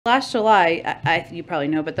Last July, you probably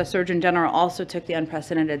know, but the Surgeon General also took the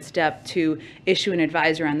unprecedented step to issue an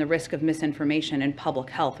advisory on the risk of misinformation in public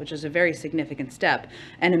health, which is a very significant step.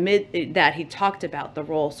 And amid that, he talked about the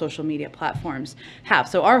role social media platforms have.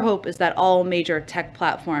 So our hope is that all major tech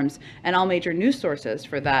platforms and all major news sources,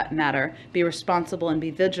 for that matter, be responsible and be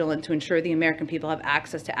vigilant to ensure the American people have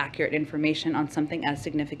access to accurate information on something as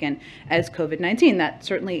significant as COVID-19. That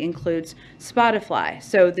certainly includes Spotify.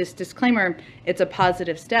 So this disclaimer, it's a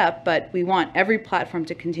positive step, but we want every platform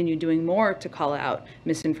to continue doing more to call out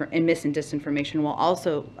mis and disinformation while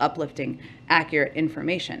also uplifting accurate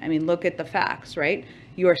information. I mean, look at the facts, right?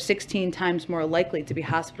 You are 16 times more likely to be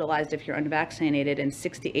hospitalized if you're unvaccinated and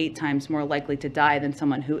 68 times more likely to die than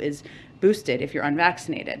someone who is boosted if you're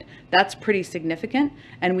unvaccinated. That's pretty significant,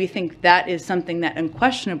 and we think that is something that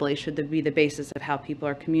unquestionably should be the basis of how people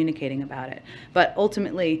are communicating about it. But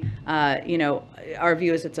ultimately, you know, our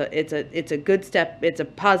view is it's a good step, it's a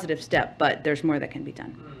positive step, but there's more that can be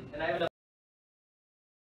done.